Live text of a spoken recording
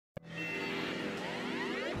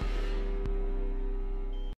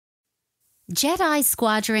Jedi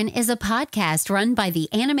Squadron is a podcast run by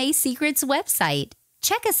the Anime Secrets website.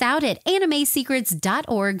 Check us out at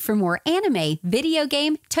animesecrets.org for more anime, video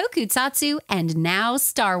game, tokusatsu, and now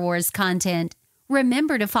Star Wars content.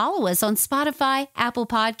 Remember to follow us on Spotify, Apple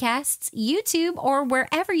Podcasts, YouTube, or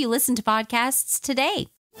wherever you listen to podcasts today.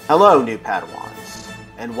 Hello, new Padawans,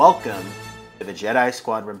 and welcome to the Jedi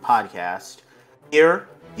Squadron podcast. Here,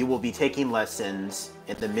 you will be taking lessons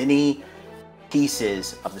in the many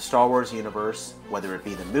pieces of the Star Wars universe, whether it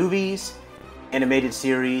be the movies, animated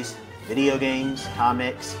series, video games,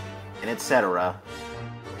 comics, and etc.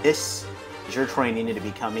 This is your training into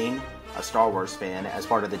becoming a Star Wars fan as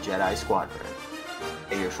part of the Jedi Squadron.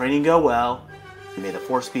 May your training go well, and may the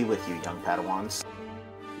Force be with you, young Padawans.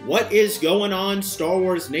 What is going on, Star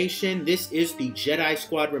Wars Nation? This is the Jedi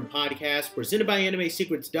Squadron podcast presented by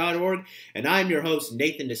animesecrets.org, and I'm your host,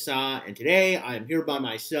 Nathan Desai, and today I'm here by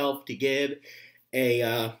myself to give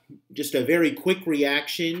just a very quick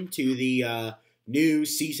reaction to the new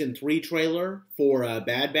Season 3 trailer for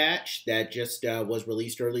Bad Batch that just was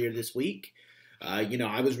released earlier this week.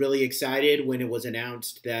 I was really excited when it was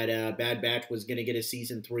announced that Bad Batch was going to get a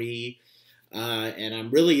Season 3, and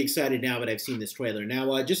I'm really excited now that I've seen this trailer.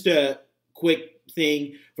 Now, just a quick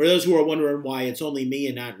thing, for those who are wondering why it's only me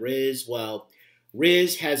and not Riz, well,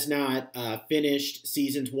 Riz has not finished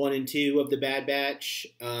Seasons 1 and 2 of the Bad Batch,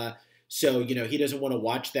 so, he doesn't want to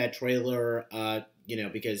watch that trailer,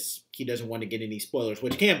 because he doesn't want to get any spoilers,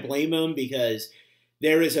 which can't blame him because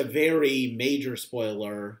there is a very major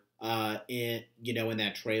spoiler in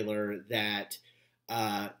that trailer that,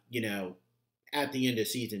 at the end of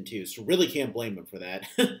Season 2. So really can't blame him for that.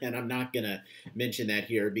 And I'm not going to mention that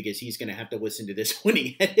here because he's going to have to listen to this when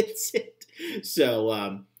he edits it.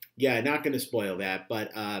 So, not going to spoil that.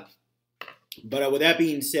 But with that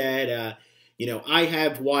being said, I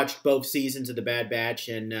have watched both seasons of The Bad Batch,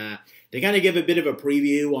 and to kind of give a bit of a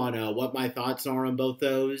preview on what my thoughts are on both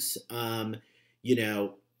those, a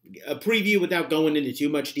preview without going into too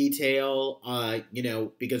much detail,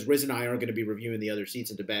 because Riz and I are going to be reviewing the other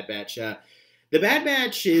seasons of Bad Batch. The Bad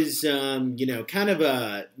Batch is, kind of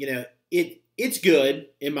it's good,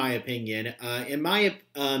 in my opinion. I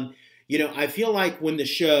feel like when the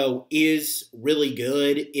show is really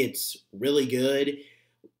good, it's really good.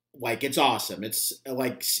 Like, it's awesome. It's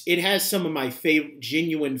like, it has some of my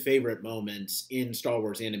genuine favorite moments in Star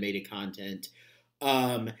Wars animated content.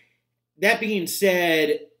 That being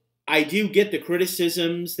said, I do get the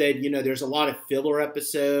criticisms that, there's a lot of filler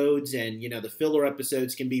episodes and, the filler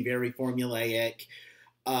episodes can be very formulaic,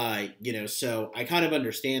 so I kind of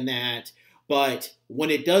understand that. But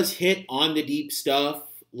when it does hit on the deep stuff,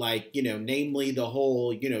 like, namely the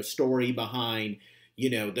whole, story behind,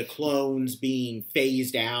 the clones being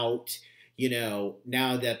phased out,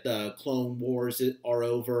 now that the Clone Wars are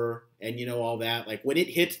over and, all that, like when it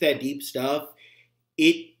hits that deep stuff,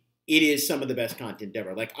 it is some of the best content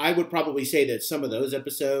ever. Like, I would probably say that some of those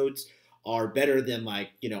episodes are better than, like,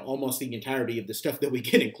 almost the entirety of the stuff that we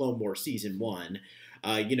get in Clone Wars Season 1.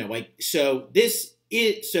 So this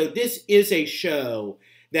is a show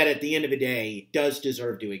that at the end of the day does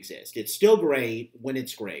deserve to exist. It's still great when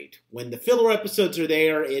it's great. When the filler episodes are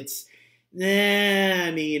there, it's,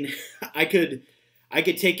 I could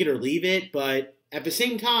take it or leave it, but at the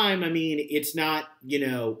same time, it's not,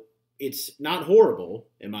 it's not horrible,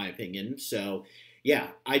 in my opinion. So, yeah,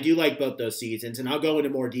 I do like both those seasons, and I'll go into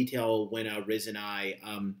more detail when Riz and I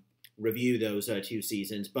review those two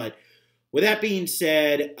seasons. But with that being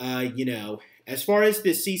said, as far as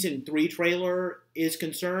the Season 3 trailer is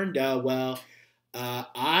concerned, I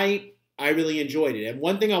really enjoyed it. And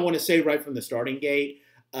one thing I want to say right from the starting gate,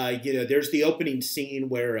 there's the opening scene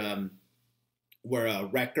where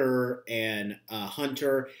Wrecker and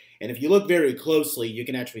Hunter, and if you look very closely, you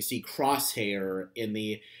can actually see Crosshair in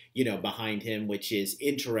the, behind him, which is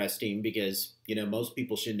interesting because, most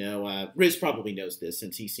people should know, Riz probably knows this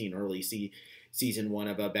since he's seen early Season 1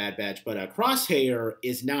 of Bad Batch, but Crosshair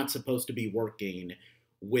is not supposed to be working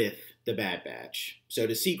with the Bad Batch. So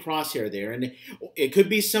to see Crosshair there, and it could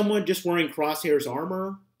be someone just wearing Crosshair's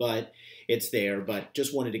armor, but it's there, but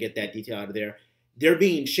just wanted to get that detail out of there. They're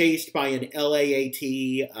being chased by an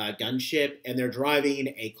LAAT gunship, and they're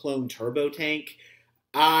driving a clone turbo tank.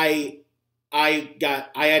 I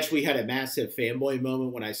actually had a massive fanboy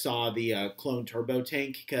moment when I saw the clone turbo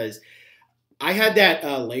tank, because I had that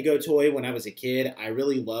Lego toy when I was a kid. I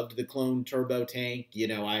really loved the clone turbo tank.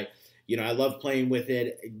 I loved playing with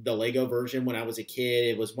it. The Lego version when I was a kid,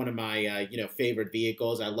 it was one of my favorite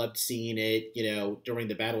vehicles. I loved seeing it, during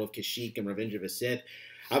the Battle of Kashyyyk and Revenge of the Sith.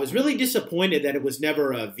 I was really disappointed that it was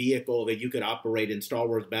never a vehicle that you could operate in Star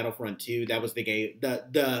Wars Battlefront 2. That was the game,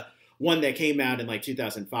 the one that came out in like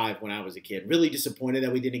 2005 when I was a kid. Really disappointed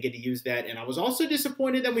that we didn't get to use that, and I was also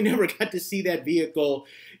disappointed that we never got to see that vehicle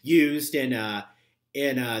used in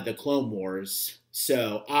the Clone Wars.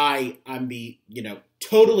 So I'm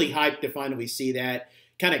totally hyped to finally see that.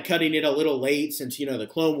 Kind of cutting it a little late since the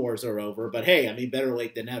Clone Wars are over, but hey, I mean, better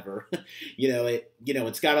late than never.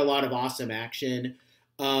 It's got a lot of awesome action.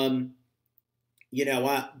 But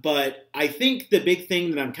I think the big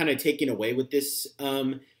thing that I'm kind of taking away with this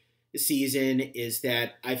season is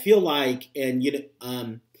that I feel like, and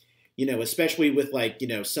especially with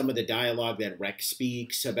some of the dialogue that Rex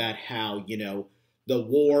speaks about how the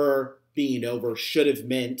war being over should have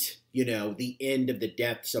meant the end of the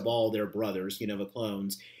deaths of all their brothers, the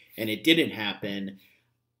clones, and it didn't happen.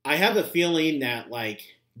 I have a feeling that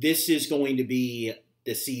this is going to be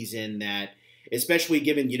the season that, especially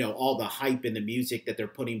given all the hype and the music that they're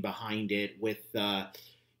putting behind it with one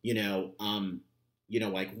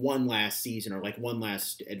last season or one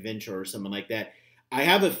last adventure or something like that. I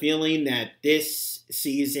have a feeling that this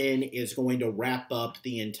season is going to wrap up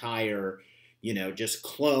the entire just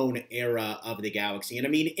clone era of the galaxy. And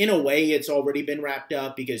I mean, in a way, it's already been wrapped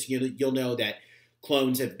up because you'll know that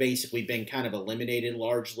clones have basically been kind of eliminated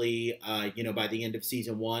largely, by the end of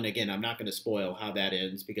season 1. Again, I'm not going to spoil how that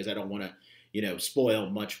ends because I don't want to,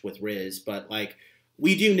 spoil much with Riz. But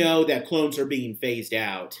we do know that clones are being phased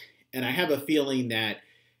out. And I have a feeling that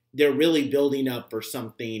they're really building up for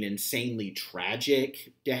something insanely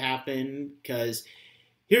tragic to happen. Because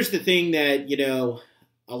here's the thing that,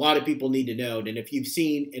 a lot of people need to know, and if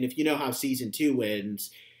you know how season 2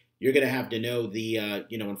 ends, you're going to have to know the,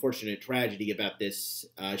 unfortunate tragedy about this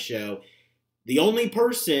show. The only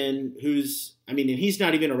person and he's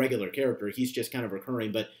not even a regular character, he's just kind of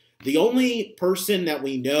recurring, but the only person that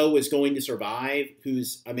we know is going to survive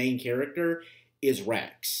who's a main character is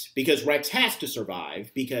Rex, because Rex has to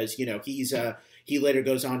survive because, he later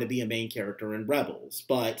goes on to be a main character in Rebels.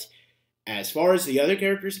 But as far as the other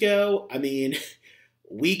characters go, I mean,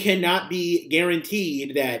 we cannot be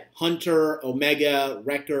guaranteed that Hunter, Omega,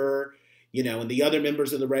 Wrecker, and the other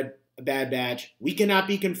members of the Bad Batch, we cannot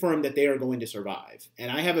be confirmed that they are going to survive.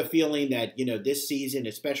 And I have a feeling that, this season,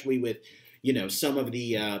 especially with, some of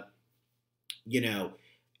the,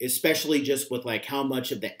 especially just with how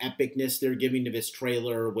much of the epicness they're giving to this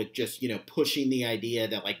trailer with just, pushing the idea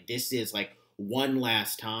that this is one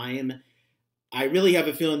last time. I really have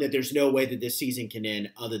a feeling that there's no way that this season can end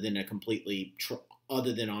other than on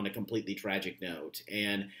a completely tragic note.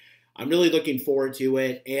 And I'm really looking forward to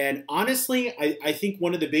it. And honestly, I think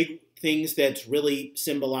one of the big things that's really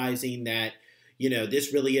symbolizing that,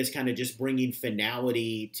 this really is kind of just bringing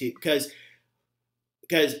finality to, because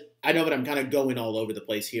I know that I'm kind of going all over the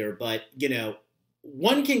place here, but,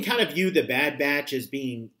 one can kind of view the Bad Batch as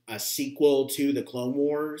being a sequel to the Clone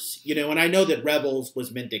Wars, and I know that Rebels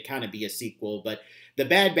was meant to kind of be a sequel, but the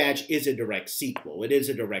Bad Batch is a direct sequel. It is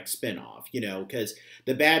a direct spinoff, because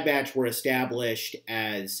the Bad Batch were established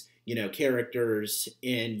as, characters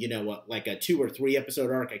in, a 2 or 3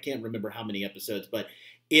 episode arc. I can't remember how many episodes, but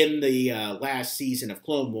in the last season of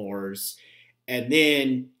Clone Wars. And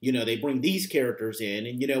then, they bring these characters in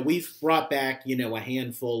and, we've brought back, a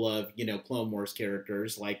handful of, Clone Wars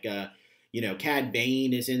characters like, Cad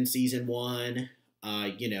Bane is in season 1.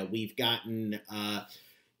 We've gotten,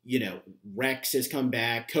 Rex has come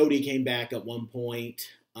back. Cody came back at one point.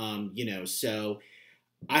 So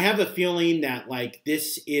I have a feeling that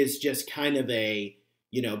this is just kind of a,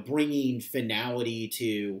 bringing finality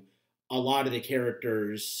to a lot of the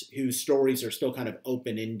characters whose stories are still kind of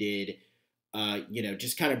open-ended,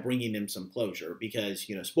 just kind of bringing them some closure because,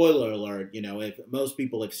 spoiler alert, if most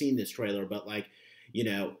people have seen this trailer, but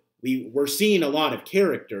we're seeing a lot of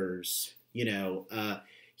characters,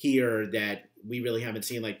 here that we really haven't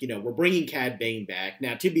seen. We're bringing Cad Bane back.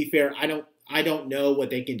 Now, to be fair, I don't know what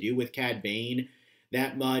they can do with Cad Bane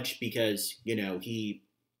that much because,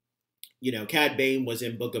 Cad Bane was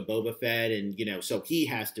in Book of Boba Fett and, so he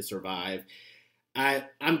has to survive.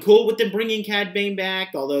 I'm cool with them bringing Cad Bane back,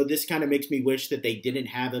 although this kind of makes me wish that they didn't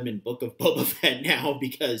have him in Book of Boba Fett now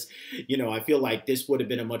because, I feel like this would have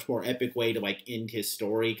been a much more epic way to end his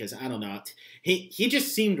story because, I don't know, he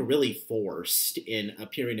just seemed really forced in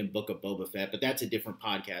appearing in Book of Boba Fett, but that's a different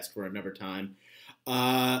podcast for another time.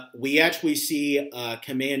 We actually see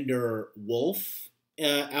Commander Wolf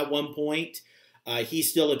at one point. He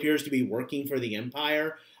still appears to be working for the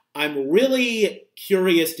Empire. I'm really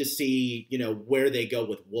curious to see, where they go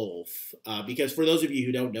with Wolf, because for those of you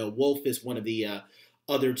who don't know, Wolf is one of the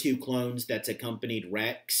other 2 clones that's accompanied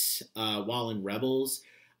Rex while in Rebels.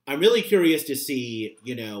 I'm really curious to see,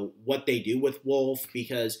 what they do with Wolf,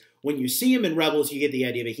 because when you see him in Rebels, you get the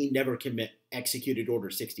idea that he never executed Order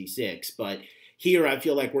 66. But here, I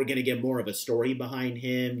feel like we're going to get more of a story behind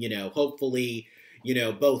him. Hopefully,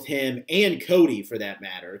 both him and Cody, for that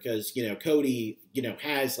matter, because Cody,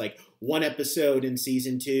 has like one episode in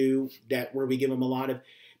season 2 where we give him a lot of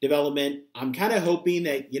development. I'm kind of hoping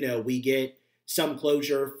that we get some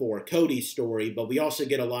closure for Cody's story, but we also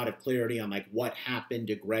get a lot of clarity on like what happened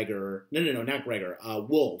to Gregor. No, not Gregor.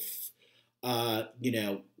 Wolf.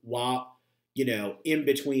 While in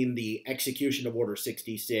between the execution of Order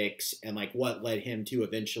 66 and like what led him to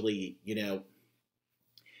eventually,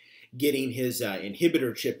 getting his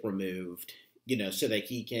inhibitor chip removed, so that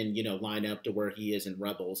he can, line up to where he is in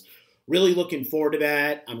Rebels. Really looking forward to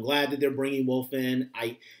that. I'm glad that they're bringing Wolf in.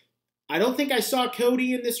 I don't think I saw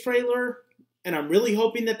Cody in this trailer. And I'm really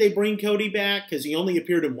hoping that they bring Cody back, because he only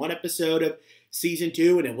appeared in one episode of season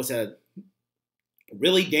 2, and it was a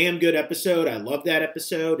really damn good episode. I love that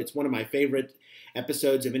episode. It's one of my favorite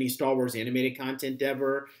episodes of any Star Wars animated content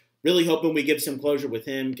ever. Really hoping we give some closure with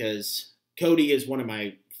him, because Cody is one of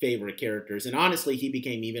my favorite characters. And honestly, he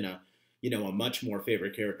became even a much more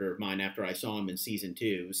favorite character of mine after I saw him in season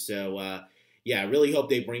 2. So, I really hope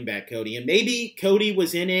they bring back Cody. And maybe Cody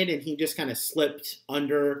was in it and he just kind of slipped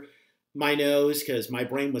under my nose, because my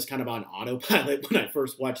brain was kind of on autopilot when I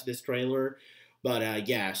first watched this trailer. But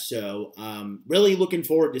so really looking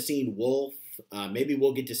forward to seeing Wolf. Maybe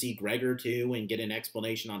we'll get to see Gregor too and get an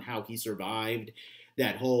explanation on how he survived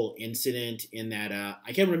that whole incident in that,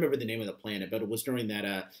 I can't remember the name of the planet, but it was during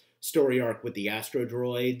that story arc with the astro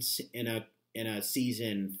droids in a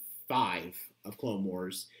season 5 of Clone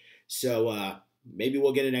Wars. So maybe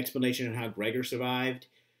we'll get an explanation on how Gregor survived.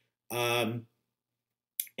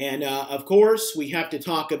 And, of course, we have to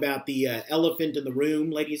talk about the elephant in the room,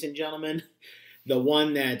 ladies and gentlemen. The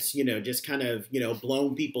one that's, just kind of,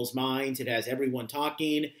 blown people's minds. It has everyone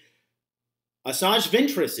talking. Asajj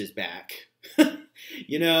Ventress is back.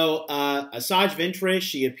 Asajj Ventress,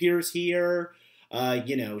 she appears here.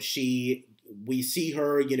 We see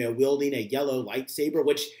her, wielding a yellow lightsaber,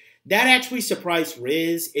 which that actually surprised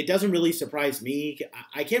Riz. It doesn't really surprise me.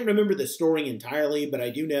 I can't remember the story entirely, but I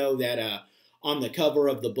do know that, on the cover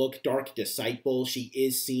of the book Dark Disciple, she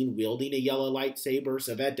is seen wielding a yellow lightsaber,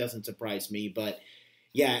 so that doesn't surprise me. But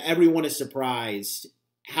yeah, everyone is surprised.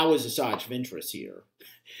 How is Asajj Ventress here?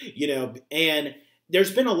 And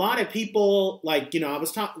there's been a lot of people, like,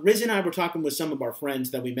 Riz and I were talking with some of our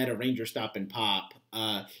friends that we met at Ranger Stop and Pop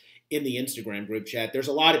in the Instagram group chat. There's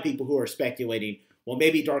a lot of people who are speculating, well,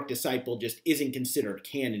 maybe Dark Disciple just isn't considered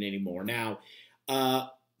canon anymore. Now,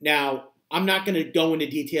 I'm not going to go into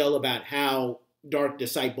detail about how Dark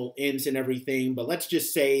Disciple ends and everything, but let's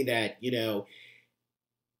just say that, you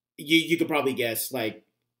could probably guess, like,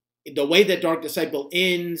 the way that Dark Disciple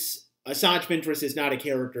ends, Asajj Ventress is not a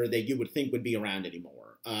character that you would think would be around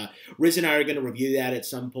anymore. Riz and I are going to review that at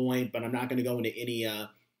some point, but I'm not going to go into any,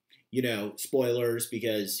 spoilers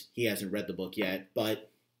because he hasn't read the book yet. But,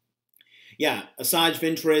 yeah, Asajj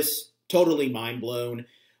Ventress, totally mind blown.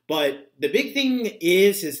 But the big thing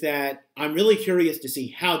is that I'm really curious to see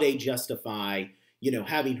how they justify,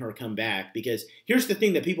 having her come back. Because here's the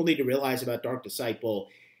thing that people need to realize about Dark Disciple.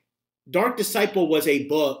 Dark Disciple was a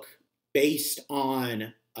book based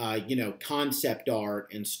on, concept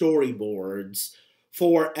art and storyboards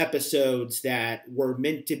for episodes that were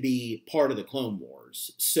meant to be part of the Clone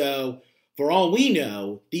Wars. So for all we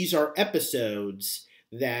know, these are episodes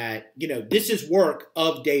that, this is work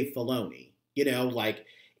of Dave Filoni.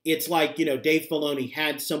 It's like, Dave Filoni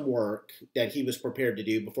had some work that he was prepared to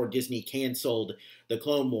do before Disney canceled the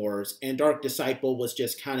Clone Wars, and Dark Disciple was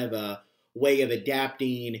just kind of a way of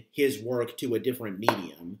adapting his work to a different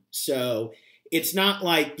medium. So it's not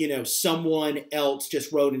like, someone else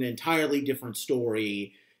just wrote an entirely different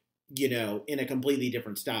story, in a completely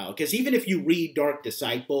different style. Because even if you read Dark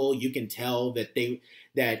Disciple, you can tell that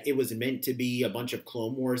it was meant to be a bunch of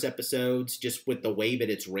Clone Wars episodes, just with the way that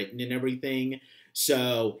it's written and everything.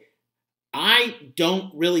 So I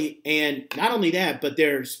don't really, and not only that, but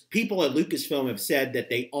there's people at Lucasfilm have said that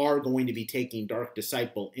they are going to be taking Dark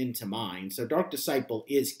Disciple into mind. So Dark Disciple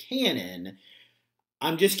is canon.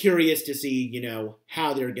 I'm just curious to see,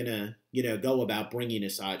 how they're going to, go about bringing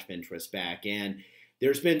Asajj Ventress back. And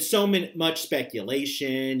there's been so much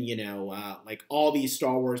speculation, like all these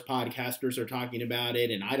Star Wars podcasters are talking about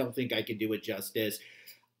it, and I don't think I could do it justice.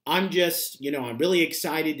 I'm just, I'm really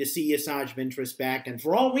excited to see Asajj Ventress back. And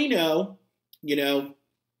for all we know,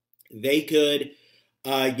 they could,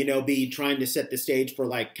 be trying to set the stage for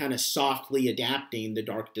like kind of softly adapting the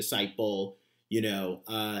Dark Disciple,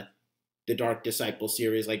 the Dark Disciple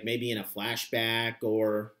series, like maybe in a flashback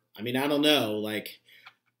or, I mean, I don't know, like,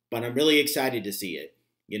 but I'm really excited to see it.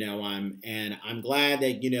 I'm glad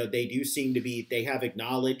that, they have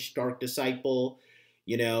acknowledged Dark Disciple.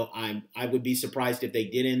 I would be surprised if they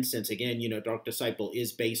didn't, since again, Dark Disciple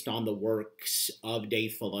is based on the works of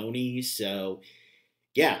Dave Filoni. So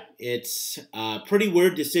yeah, it's a pretty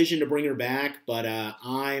weird decision to bring her back, but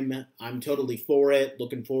I'm totally for it.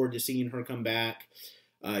 Looking forward to seeing her come back.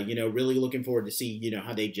 Really looking forward to see,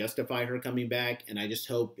 how they justify her coming back. And I just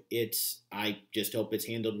hope it's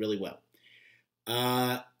handled really well.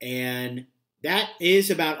 And that is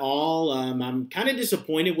about all. I'm kind of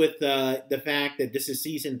disappointed with the fact that this is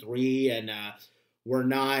season 3 and we're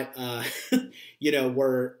not,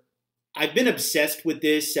 I've been obsessed with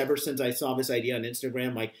this ever since I saw this idea on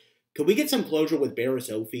Instagram. Like, could we get some closure with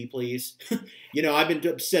Barriss Offee, please? I've been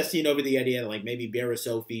obsessing over the idea that like maybe Barriss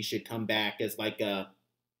Offee should come back as an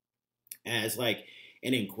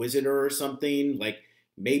Inquisitor or something. Like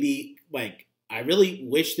maybe like I really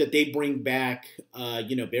wish that they bring back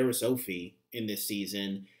Barriss Offee in this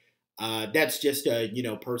season. That's just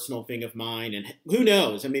a personal thing of mine, and who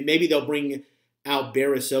knows? I mean, maybe they'll bring out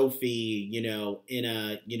Barriss Offee, in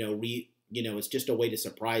a it's just a way to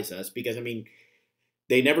surprise us, because I mean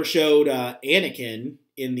they never showed Anakin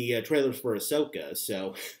in the trailers for Ahsoka,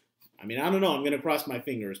 so I mean I don't know. I'm gonna cross my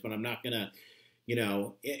fingers, but I'm not gonna.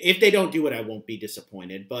 If they don't do it, I won't be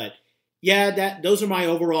disappointed. But yeah, those are my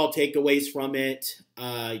overall takeaways from it.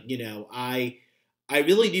 I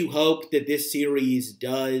really do hope that this series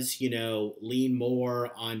does, lean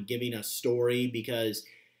more on giving us story, because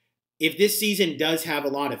if this season does have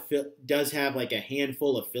like a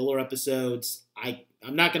handful of filler episodes,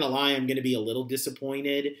 I'm not gonna lie, I'm gonna be a little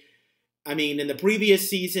disappointed. I mean, in the previous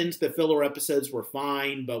seasons, the filler episodes were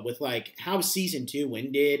fine, but with like how season 2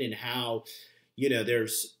 ended and how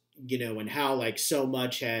and how like so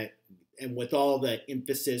much and with all the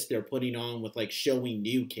emphasis they're putting on with like showing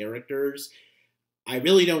new characters, I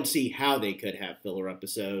really don't see how they could have filler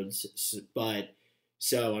episodes. But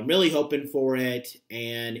so I'm really hoping for it.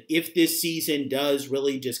 And if this season does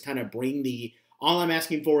really just kind of all I'm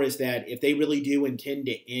asking for is that if they really do intend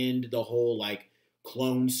to end the whole like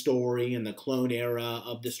clone story and the clone era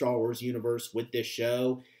of the Star Wars universe with this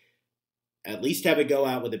show, at least have it go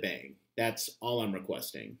out with a bang. That's all I'm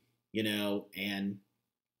requesting, and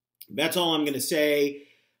that's all I'm going to say.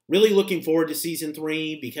 Really looking forward to season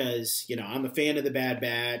 3 because, I'm a fan of the Bad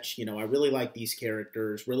Batch. I really like these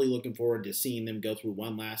characters. Really looking forward to seeing them go through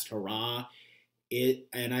one last hurrah.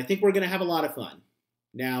 And I think we're going to have a lot of fun.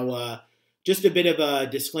 Now, just a bit of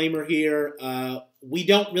a disclaimer here. We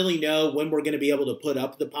don't really know when we're going to be able to put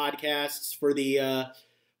up the podcasts for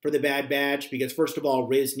the Bad Batch, because first of all,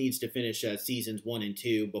 Riz needs to finish seasons 1 and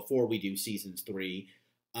 2 before we do seasons 3.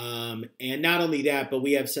 And not only that, but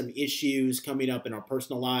we have some issues coming up in our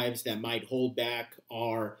personal lives that might hold back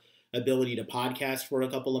our ability to podcast for a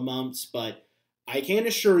couple of months. But I can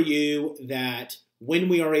assure you that when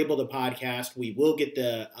we are able to podcast, we will get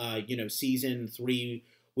the, season 3.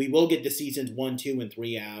 We will get the seasons 1, 2, and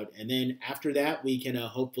 3 out. And then after that, we can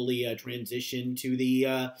hopefully transition to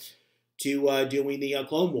the doing the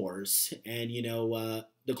Clone Wars and,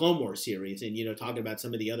 the Clone Wars series and, talking about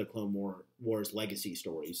some of the other Clone Wars legacy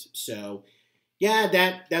stories. So,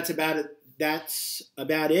 yeah, that's about it. That's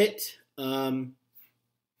about it. Pardon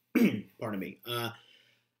me.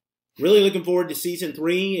 Really looking forward to season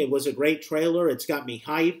 3. It was a great trailer. It's got me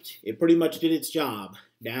hyped. It pretty much did its job.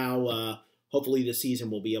 Now, hopefully the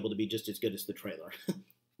season will be able to be just as good as the trailer.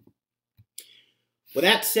 With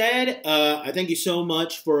that said, I thank you so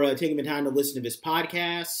much for taking the time to listen to this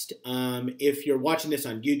podcast. If you're watching this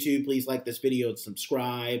on YouTube, please like this video and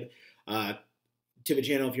subscribe to the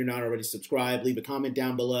channel if you're not already subscribed. Leave a comment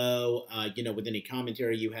down below, with any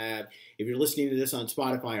commentary you have. If you're listening to this on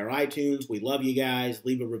Spotify or iTunes, we love you guys.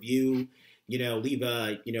 Leave a review, leave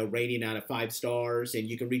a, rating out of 5 stars. And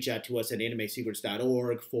you can reach out to us at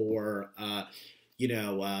animesecrets.org for,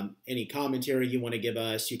 any commentary you want to give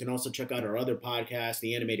us. You can also check out our other podcasts,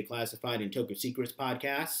 the Animated Classified and Toku Secrets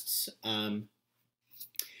podcasts. And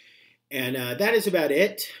that is about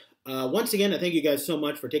it. Once again, I thank you guys so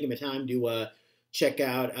much for taking the time to check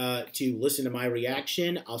out, to listen to my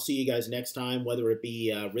reaction. I'll see you guys next time, whether it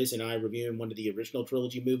be Riz and I reviewing one of the original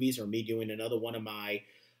trilogy movies or me doing another one of my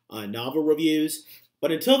novel reviews.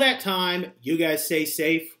 But until that time, you guys stay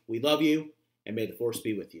safe. We love you, and may the Force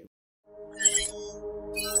be with you.